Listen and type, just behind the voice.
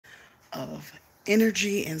of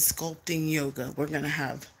energy and sculpting yoga. We're going to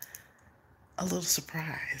have a little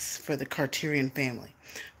surprise for the Carterian family.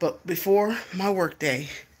 But before my work day,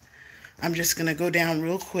 I'm just going to go down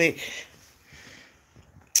real quick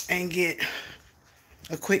and get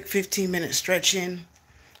a quick 15-minute stretch in.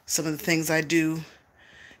 Some of the things I do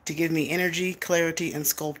to give me energy, clarity, and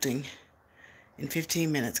sculpting in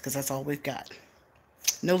 15 minutes, because that's all we've got.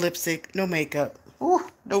 No lipstick, no makeup, ooh,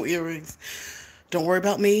 no earrings. Don't worry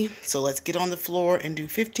about me. So let's get on the floor and do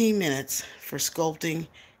 15 minutes for sculpting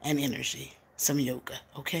and energy. Some yoga,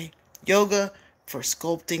 okay? Yoga for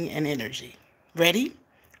sculpting and energy. Ready?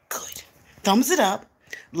 Good. Thumbs it up.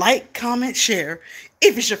 Like, comment, share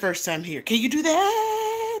if it's your first time here. Can you do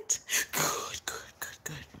that? Good, good, good,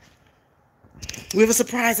 good. We have a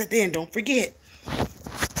surprise at the end. Don't forget.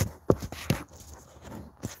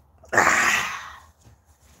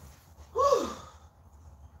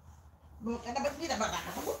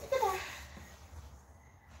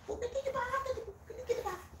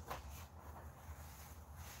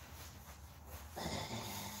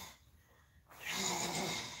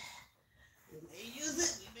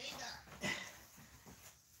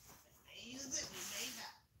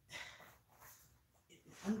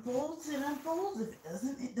 Unfolds, it unfolds. If it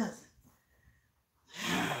doesn't, it doesn't.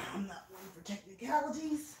 I'm not one for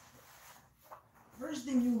technicalities. First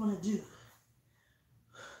thing you want to do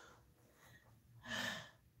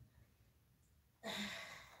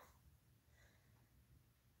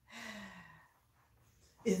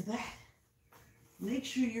is that. Make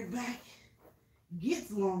sure your back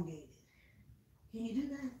gets elongated. Can you do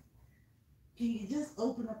that? Can you just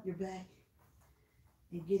open up your back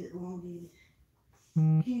and get it elongated?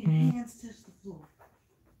 Can your hands touch the floor?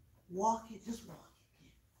 Walk it, just walk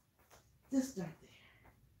it. Just start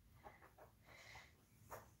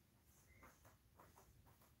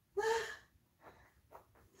there.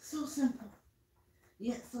 So simple,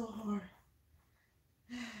 yet so hard.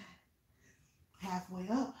 Halfway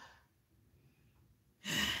up.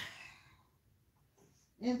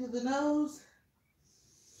 Into the nose.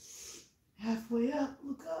 Halfway up,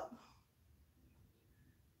 look up.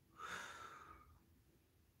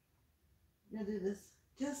 We're gonna do this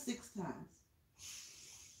just 6 times.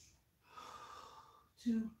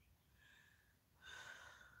 2,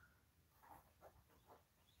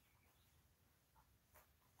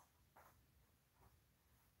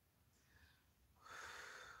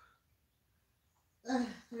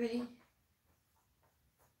 3,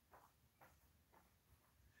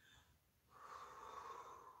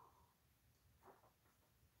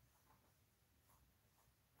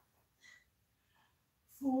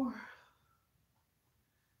 4.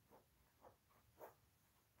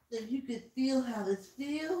 If you could feel how this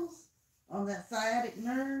feels on that sciatic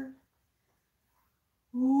nerve.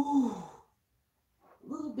 Ooh, a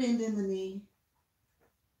little bend in the knee.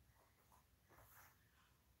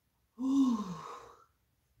 Ooh,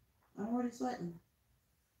 I'm already sweating.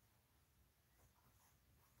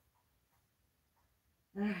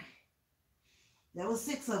 All right, that was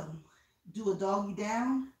 6 of them. Do a doggy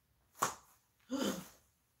down.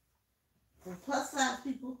 For plus size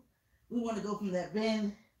people, we want to go from that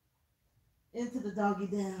bend into the doggy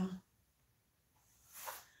down.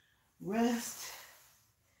 Rest.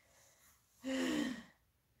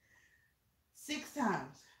 6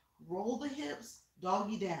 times. Roll the hips,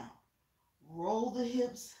 doggy down. Roll the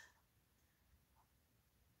hips.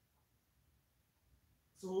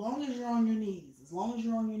 So long as you're on your knees. As long as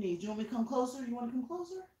you're on your knees. You want me to come closer? You want to come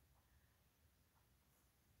closer?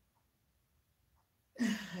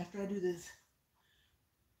 After I do this.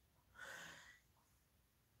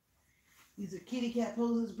 These are kitty cat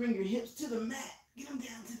poses. Bring your hips to the mat. Get them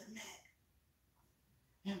down to the mat.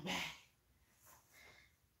 And back.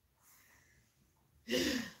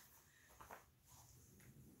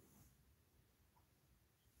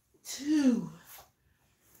 2.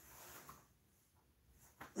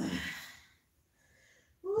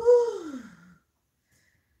 Woo.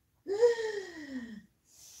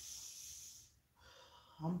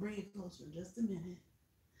 I'll bring it closer in just a minute.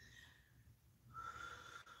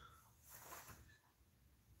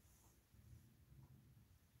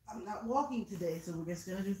 I'm not walking today, so we're just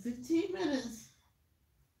gonna do 15 minutes.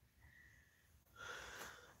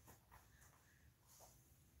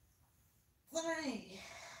 Three.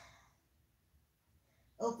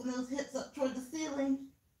 Open those hips up toward the ceiling.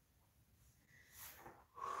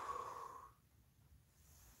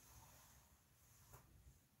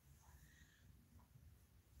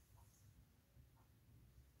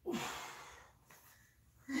 4.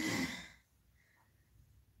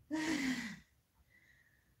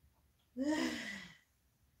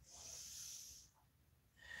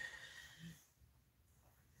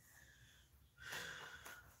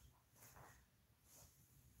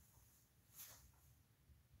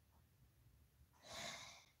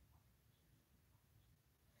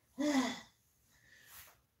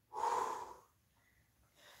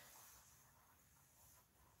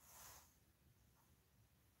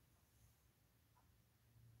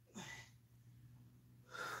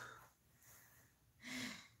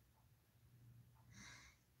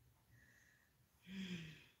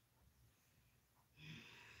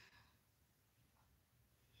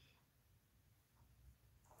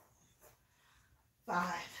 5.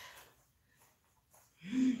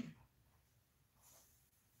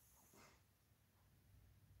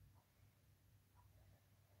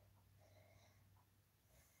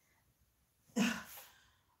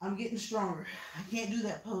 I'm getting stronger. I can't do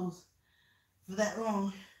that pose for that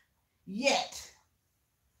long yet.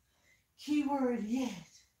 Keyword yet.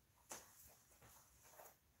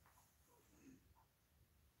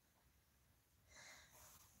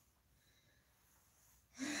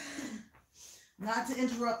 Not to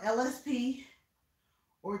interrupt LSP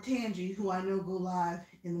or Tangy, who I know go live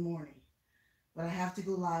in the morning. But I have to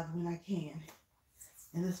go live when I can.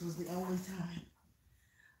 And this was the only time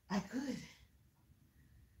I could.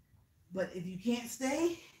 But if you can't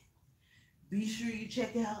stay, be sure you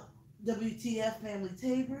check out WTF Family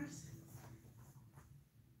Tapers.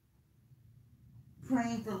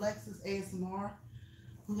 Praying for Lexus ASMR,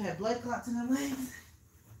 who had blood clots in her legs.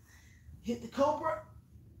 Hit the Cobra.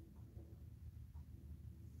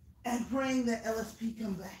 And praying that LSP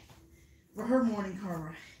come back for her morning car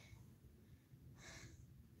ride.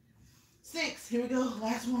 6, here we go,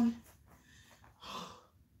 last one.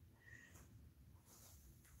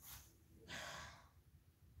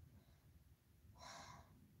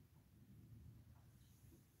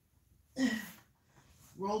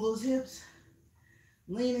 Roll those hips.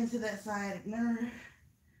 Lean into that sciatic nerve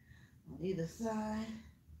on either side.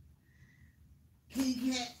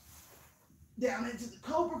 Kitty cat down into the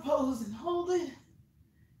cobra pose and hold it.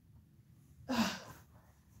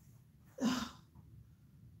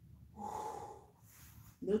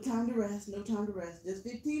 No time to rest, no time to rest. Just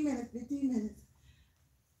 15 minutes, 15 minutes.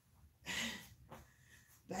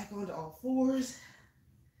 Back onto all fours.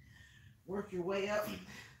 Work your way up.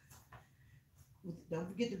 Don't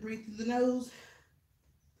forget to breathe through the nose.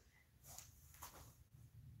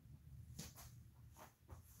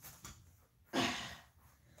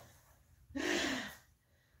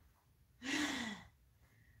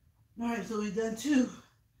 All right, so we've done 2.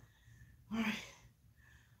 All right.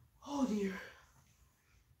 Oh, dear.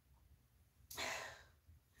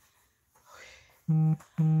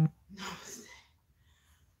 Namaste.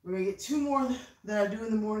 We're going to get 2 more that I do in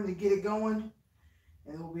the morning to get it going,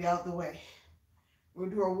 and then we'll be out the way. We're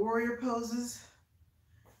going to do our warrior poses.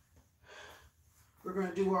 We're going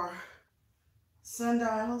to do our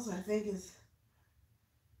sundials. I think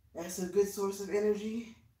that's a good source of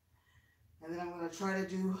energy. And then I'm going to try to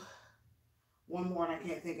do one more, and I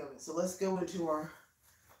can't think of it. So let's go into our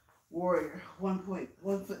warrior. 1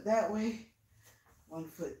 foot that way, 1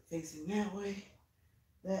 foot facing that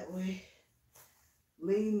way.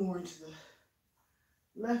 Lean more into the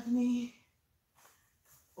left knee.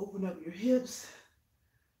 Open up your hips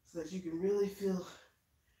so that you can really feel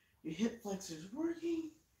your hip flexors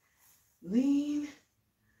working. Lean.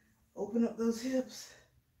 Open up those hips.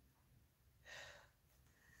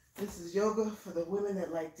 This is yoga for the women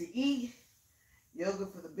that like to eat. Yoga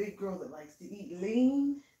for the big girl that likes to eat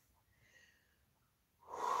lean.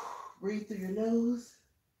 Breathe through your nose.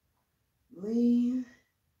 Lean.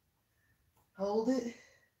 Hold it.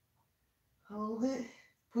 Hold it.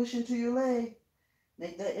 Push into your leg.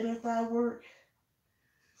 Make that inner thigh work.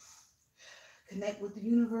 Connect with the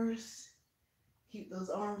universe. Keep those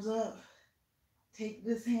arms up. Take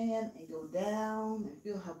this hand and go down and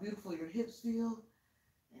feel how beautiful your hips feel.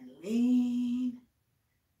 And lean,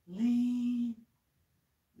 lean,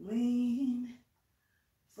 lean.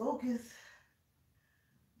 Focus.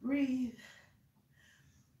 Breathe.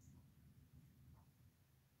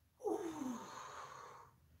 Ooh.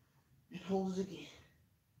 And hold it again.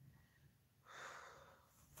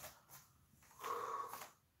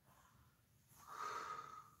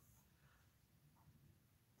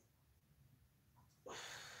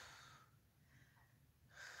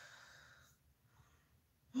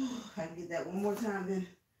 I can get that one more time, then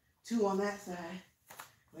 2 on that side.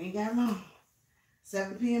 We ain't got long.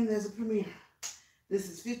 7 p.m. there's a premiere. This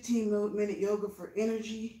is 15-minute yoga for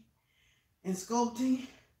energy and sculpting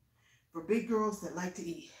for big girls that like to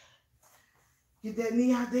eat. Get that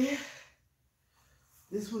knee out there.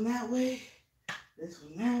 This one that way. This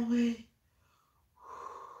one that way.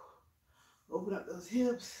 Open up those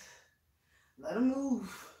hips. Let them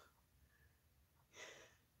move.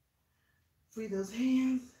 Free those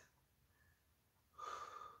hands.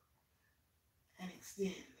 And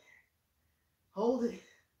extend. Hold it.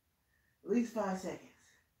 At least 5 seconds.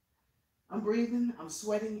 I'm breathing. I'm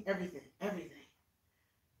sweating. Everything. Everything.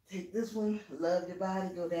 Take this one. Love your body.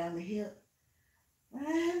 Go down the hip.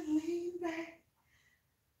 And lean back.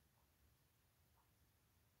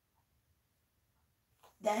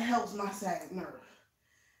 That helps my sciatic nerve.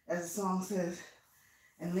 As the song says.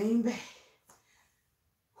 And lean back.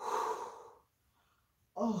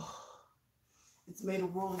 Oh, it's made a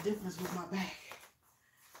world of difference with my back.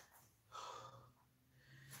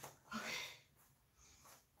 Okay.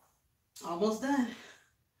 Almost done.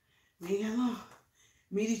 We ain't got long.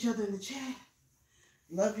 Meet each other in the chat.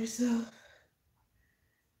 Love yourself.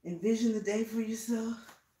 Envision the day for yourself.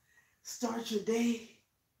 Start your day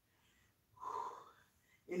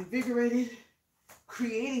invigorated,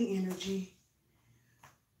 creating energy.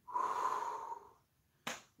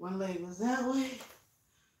 One leg goes that way.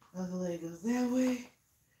 Other leg goes that way.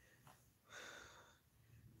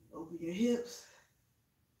 Open your hips.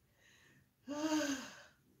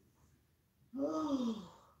 Oh.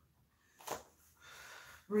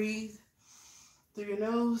 Breathe through your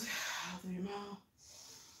nose, out through your mouth.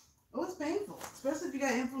 Oh, it's painful, especially if you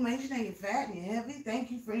got inflammation and you're fat and you're heavy.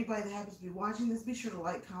 Thank you for anybody that happens to be watching this. Be sure to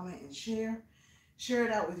like, comment, and share. Share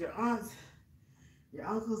it out with your aunts, your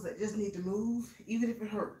uncles that just need to move, even if it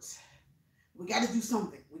hurts. We got to do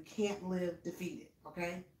something. We can't live defeated,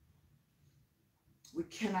 okay? We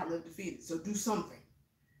cannot live defeated, so do something.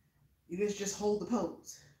 Even if it's just hold the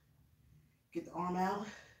pose. Get the arm out,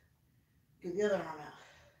 get the other arm out,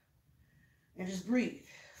 and just breathe.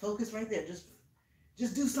 Focus right there.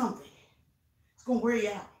 Just do something. It's going to wear you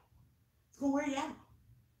out. It's going to wear you out.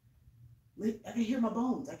 I can hear my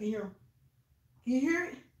bones. I can hear them. Can you hear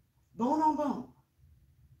it? Bone on bone.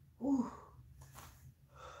 Ooh.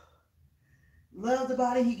 Love the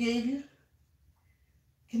body he gave you.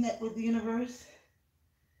 Connect with the universe.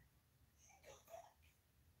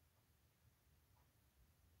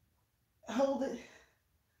 Hold it.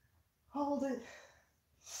 Hold it.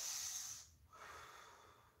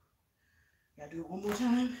 Gotta do it one more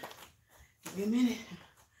time. Give me a minute.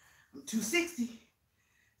 I'm 260,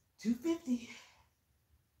 250.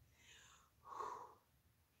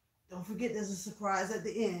 Don't forget there's a surprise at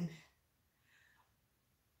the end.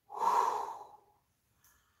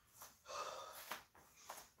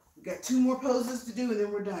 We got 2 more poses to do and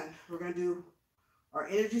then we're done. We're gonna do our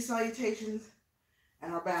energy salutations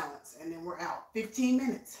and our balance, and then we're out. 15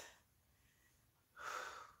 minutes.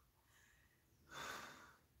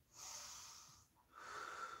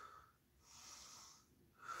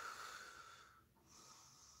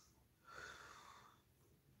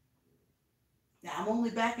 Now, I'm only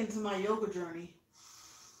back into my yoga journey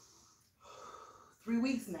 3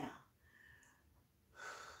 weeks now.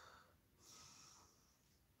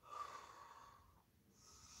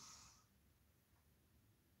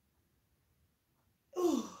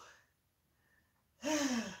 Ooh.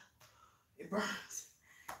 It burns.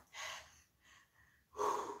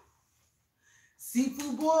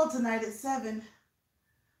 Seafood boil tonight at 7.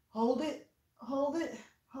 Hold it, hold it,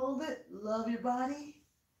 hold it. Love your body.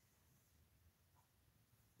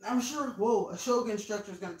 I'm sure, whoa, a yoga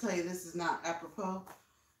instructor is going to tell you this is not apropos,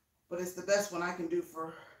 but it's the best one I can do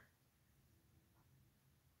for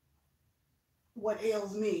what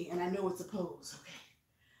ails me, and I know it's a pose.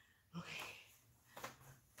 Okay. Okay.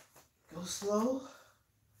 Go slow.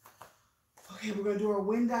 Okay, we're going to do our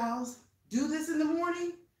wind dials. Do this in the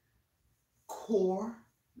morning. Core,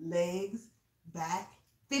 legs, back,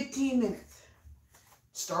 15 minutes.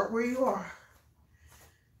 Start where you are.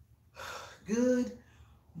 Good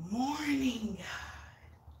morning,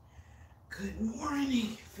 God. Good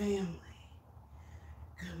morning, family.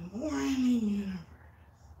 Good morning, universe.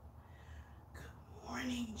 Good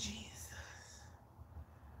morning, Jesus.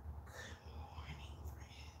 Good morning,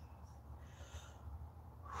 friends.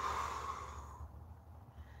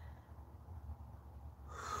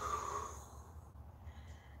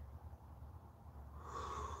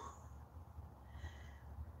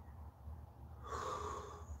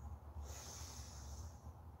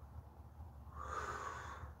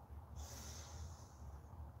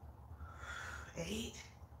 8,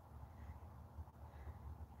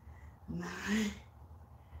 9,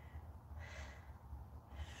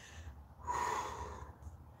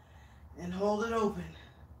 and hold it open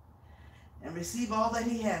and receive all that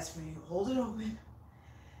he has for you. Hold it open.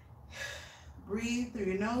 Breathe through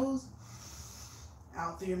your nose,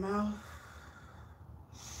 out through your mouth.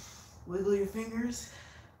 Wiggle your fingers.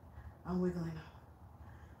 I'm wiggling them.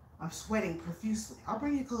 I'm sweating profusely. I'll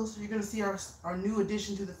bring you closer. You're going to see our new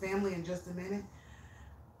addition to the family in just a minute.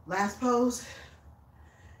 Last pose.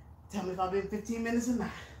 Tell me if I've been 15 minutes or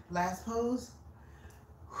not. Last pose.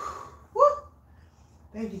 Woo!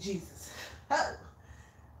 Thank you, Jesus. Oh.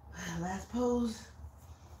 Last pose.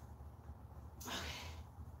 Okay.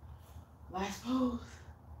 Last pose.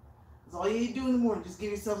 That's all you need to do in the morning. Just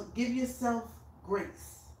give yourself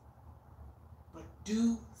grace. But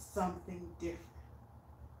do something different.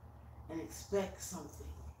 And expect something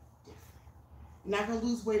different. You're not going to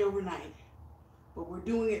lose weight overnight. but we're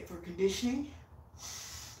doing it for conditioning,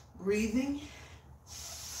 breathing,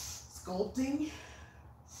 sculpting,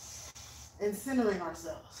 and centering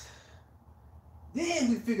ourselves. Then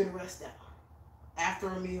we figure the rest out. After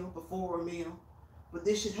a meal, before a meal. But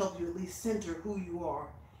this should help you at least center who you are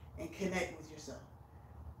and connect with yourself.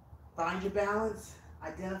 Find your balance.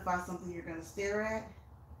 Identify something you're going to stare at.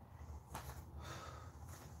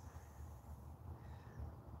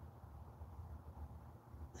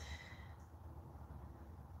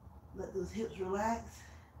 Let those hips relax.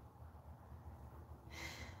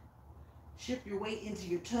 Shift your weight into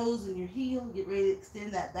your toes and your heel. Get ready to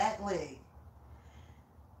extend that back leg.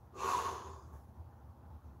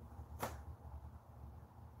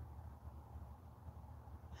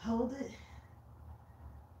 Hold it.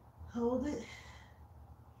 Hold it.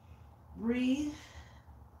 Breathe.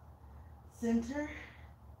 Center.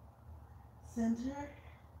 Center.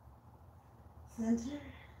 Center.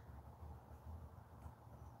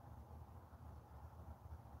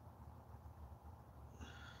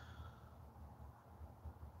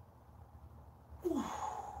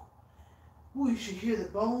 Ooh, you should hear the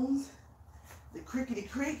bones, the crickety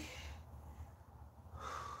crick.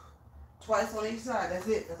 Twice on each side. That's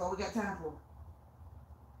it. That's all we got time for.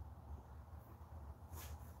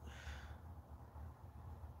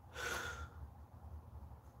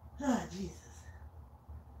 Ah, Jesus.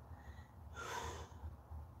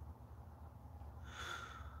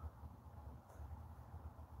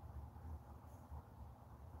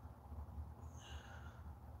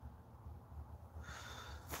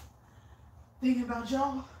 Thinking about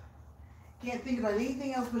y'all, can't think about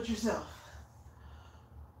anything else but yourself.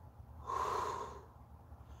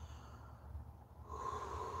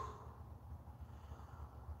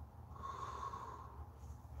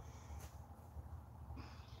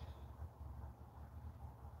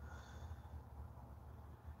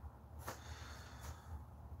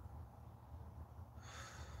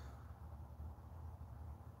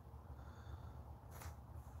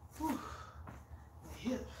 Whew. The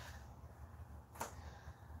hip.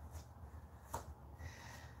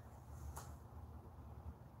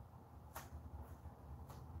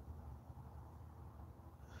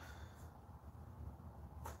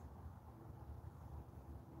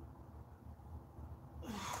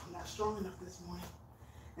 Not strong enough this morning,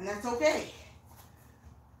 and that's okay.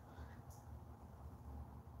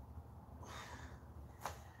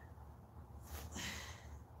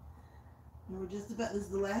 And we're just about, this is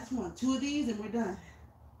the last one. 2 of these and we're done.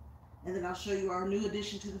 And then I'll show you our new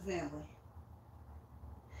addition to the family.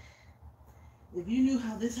 If you knew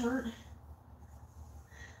how this hurt,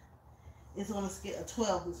 it's on a scale of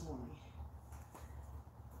 12 this morning.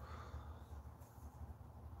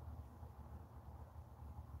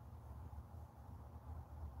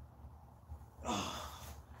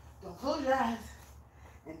 Don't close your eyes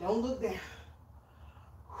and don't look down.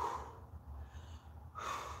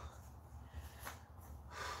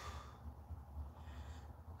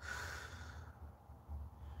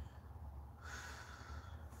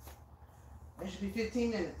 That should be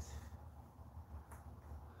 15 minutes.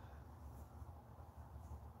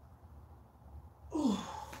 Ooh.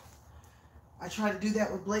 I try to do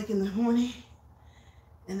that with Blake in the morning,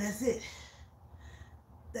 and that's it.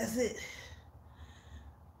 That's it.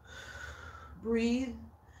 Breathe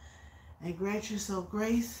and grant yourself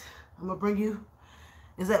grace. I'm gonna bring you,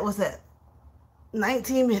 what's that?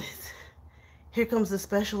 19 minutes. Here comes the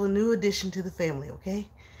special and new addition to the family, okay?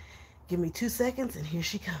 Give me 2 seconds and here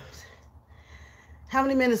she comes. How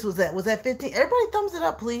many minutes was that? Was that 15? Everybody thumbs it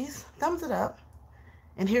up, please. Thumbs it up.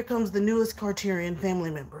 And here comes the newest Carterian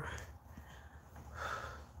family member.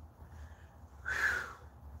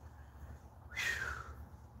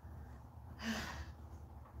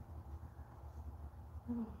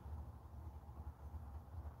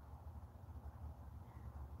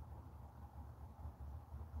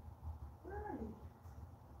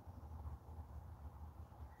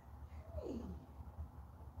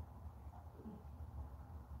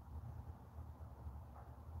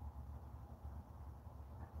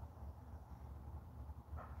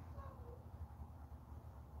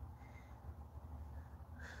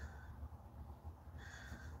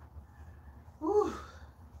 Whew.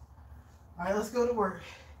 All right, let's go to work.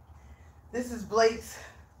 This is Blake's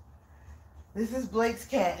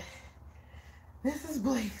cat. This is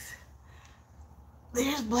Blake's.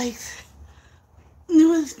 There's Blake's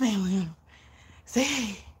newest family member. Say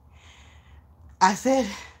hey. I said,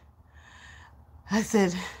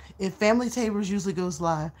 if Family Tabers usually goes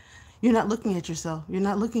live, you're not looking at yourself. You're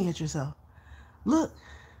not looking at yourself. Look,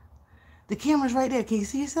 the camera's right there. Can you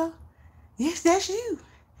see yourself? Yes, that's you.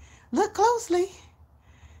 Look closely.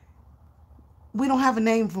 We don't have a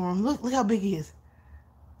name for him. Look how big he is.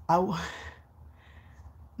 No,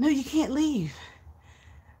 you can't leave.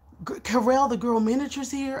 Carell, the girl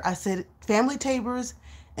miniatures here. I said Family Tabers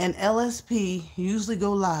and LSP usually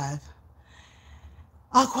go live.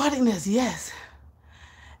 Aquaticness, yes.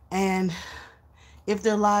 And if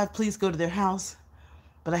they're live, please go to their house.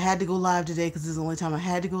 But I had to go live today because this is the only time I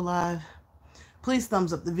had to go live. Please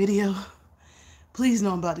thumbs up the video. Please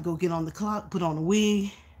know I'm about to go get on the clock, put on a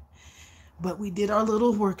wig. But we did our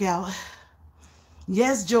little workout.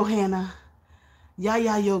 Yes, Johanna.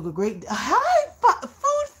 Yaya Yoga, great. Hi,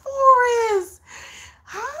 Food Forest.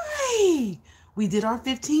 Hi. We did our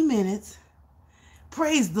 15 minutes.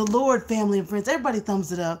 Praise the Lord, family and friends. Everybody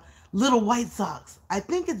thumbs it up. Little White Socks. I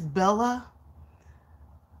think it's Bella.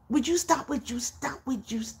 Would you stop? Would you stop?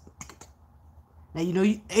 Would you stop? Now, you know,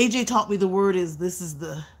 AJ taught me the word is,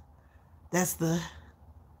 that's the,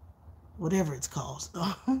 whatever it's called.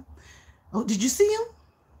 Oh, did you see him?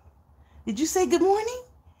 Did you say good morning?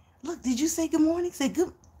 Look, did you say good morning? Say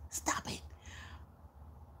good. Stop it.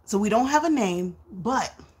 So we don't have a name,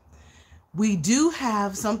 but we do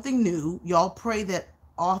have something new. Y'all pray that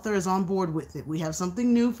Author is on board with it. We have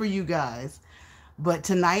something new for you guys. But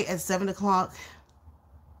tonight at 7 o'clock,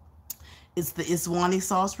 it's the Iswani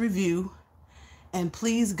sauce review. And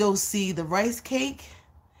please go see the rice cake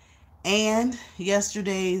and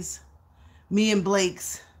yesterday's me and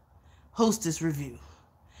Blake's hostess review.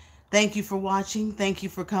 Thank you for watching. Thank you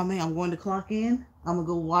for coming. I'm going to clock in. I'm going to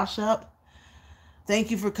go wash up.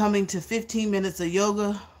 Thank you for coming to 15 minutes of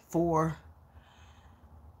yoga for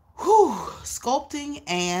sculpting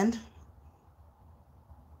and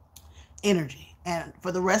energy. And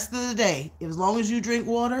for the rest of the day, as long as you drink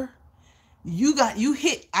water, I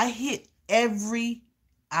hit every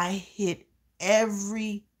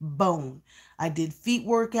bone. I did feet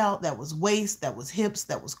workout. That was waist, that was hips,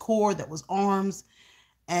 that was core, that was arms.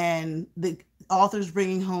 And the Author's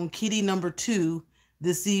bringing home kitty number 2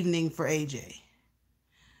 this evening for AJ.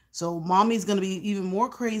 So mommy's going to be even more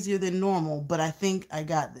crazier than normal, but I think I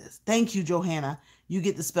got this. Thank you, Johanna. You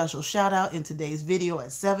get the special shout out in today's video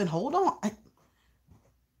at 7. Hold on.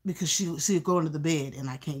 Because she'll go into the bed and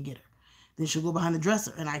I can't get her. Then she'll go behind the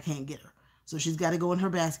dresser and I can't get her. So she's got to go in her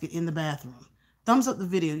basket in the bathroom. Thumbs up the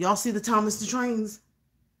video. Y'all see the Thomas the Trains?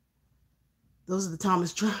 Those are the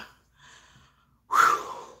Thomas Trains.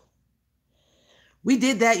 We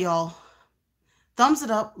did that, y'all. Thumbs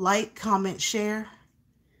it up, like, comment, share.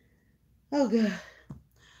 Oh, God.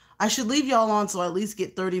 I should leave y'all on so I at least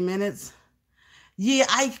get 30 minutes. Yeah,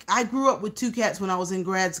 I grew up with 2 cats when I was in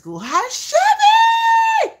grad school. Hi,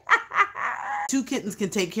 Chevy! 2 kittens can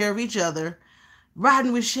take care of each other.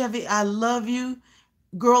 Riding with Chevy, I love you.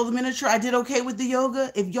 Girl, the miniature, I did okay with the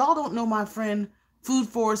yoga. If y'all don't know my friend, Food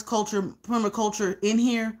Forest Culture, Permaculture in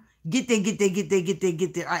here, get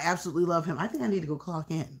there. I absolutely love him. I think I need to go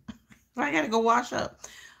clock in. I got to go wash up.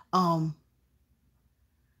 I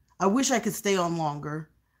wish I could stay on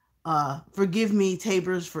longer. Forgive me,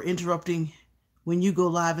 Tabers, for interrupting when you go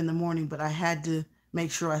live in the morning, but I had to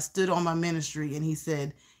make sure I stood on my ministry, and he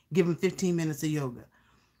said, give him 15 minutes of yoga.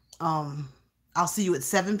 I'll see you at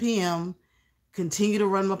 7 p.m. Continue to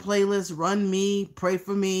run my playlist, run me, pray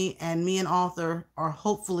for me, and me and Author are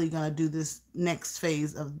hopefully going to do this next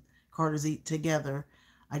phase of Carter's Eat together.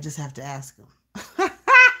 I just have to ask him.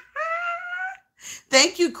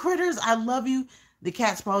 Thank you, critters. I love you. The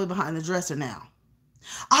cat's probably behind the dresser now.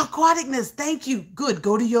 Aquaticness, thank you. Good,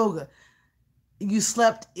 go to yoga. You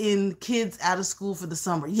slept in kids out of school for the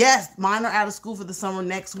summer. Yes, mine are out of school for the summer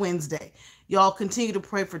next Wednesday. Y'all continue to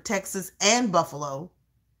pray for Texas and Buffalo.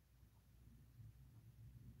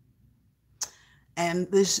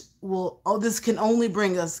 And this can only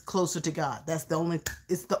bring us closer to God. It's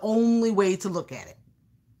the only way to look at it.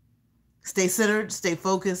 Stay centered, stay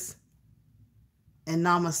focused, and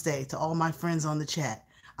namaste to all my friends on the chat.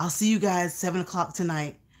 I'll see you guys 7 o'clock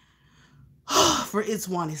tonight for It's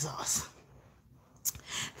Wani Sauce.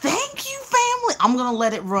 Thank you, family. I'm going to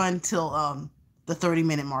let it run till the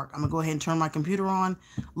 30-minute mark. I'm going to go ahead and turn my computer on,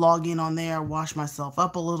 log in on there, wash myself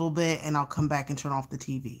up a little bit, and I'll come back and turn off the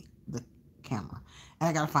TV, the camera. And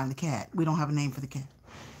I got to find the cat. We don't have a name for the cat.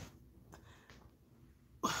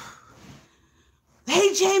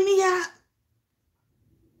 Hey, Jamie.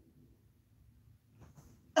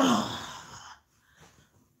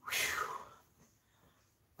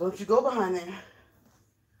 Don't you go behind there.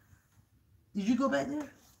 Did you go back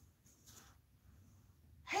there?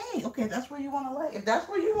 Hey, okay, that's where you want to lay. If that's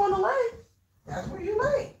where you want to lay, that's where you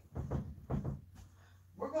lay.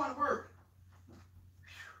 We're going to work.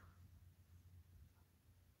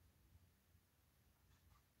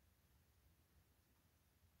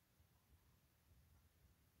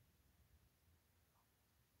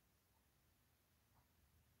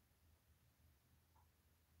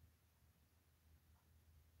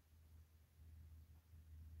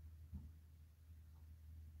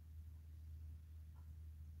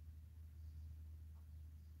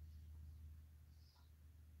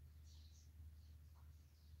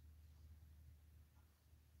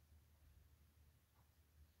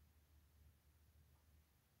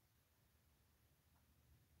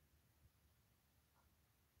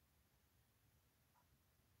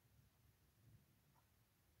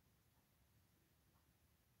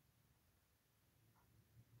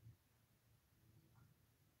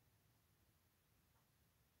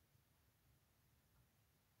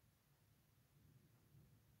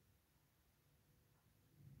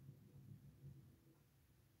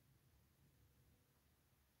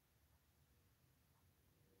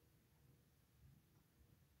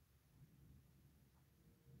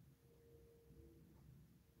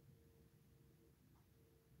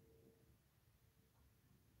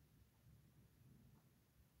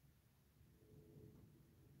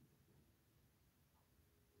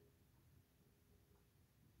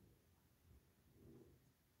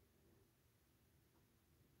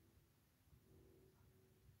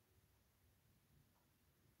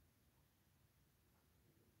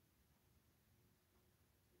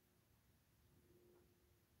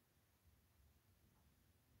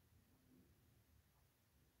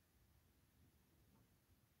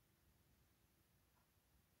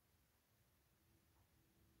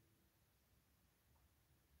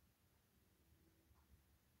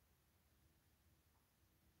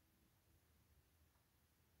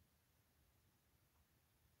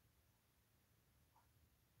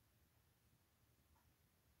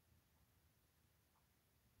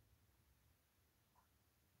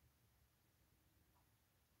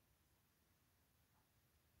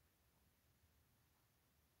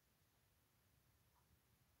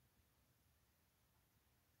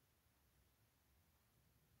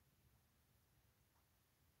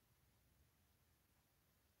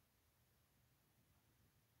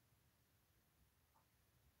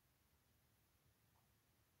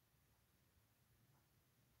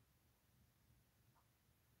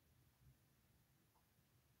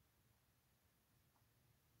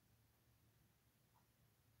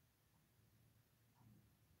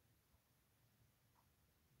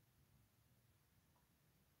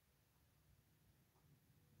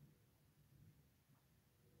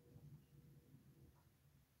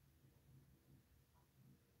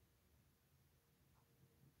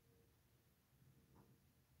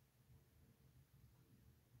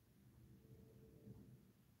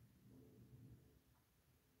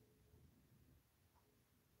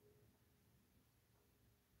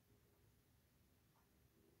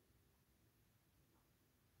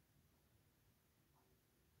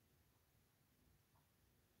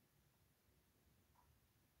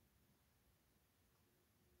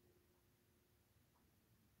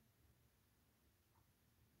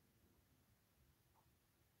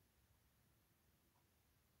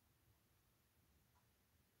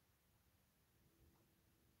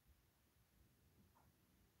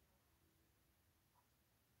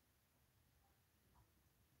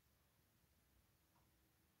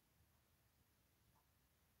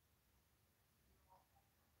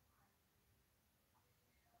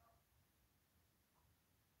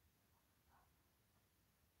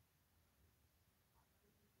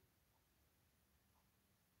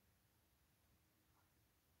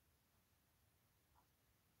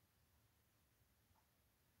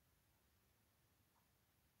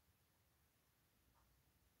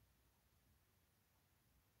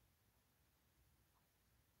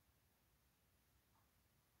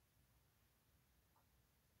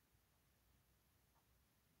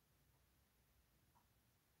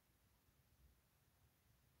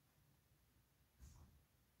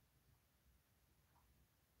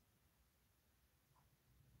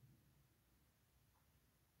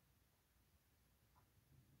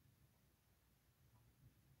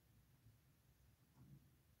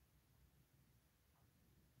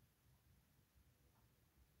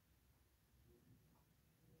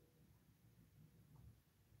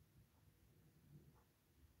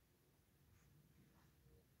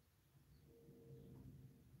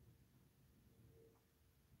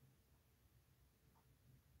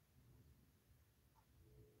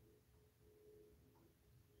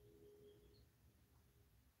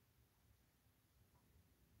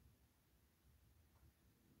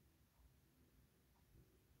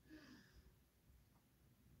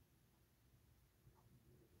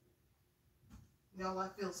 Y'all, I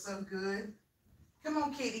feel so good. Come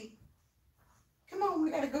on, kitty. Come on,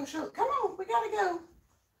 we gotta go show. Come on, we gotta go.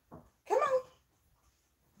 Come on.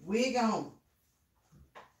 We gone.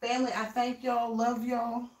 Family, I thank y'all, love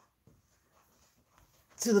y'all.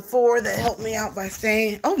 To the 4 that helped me out by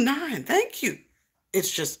saying, oh, 9, thank you.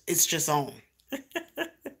 It's just on.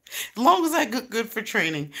 As long as I get good for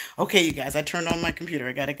training. Okay, you guys, I turned on my computer.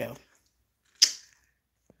 I gotta go.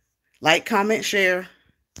 Like, comment, share.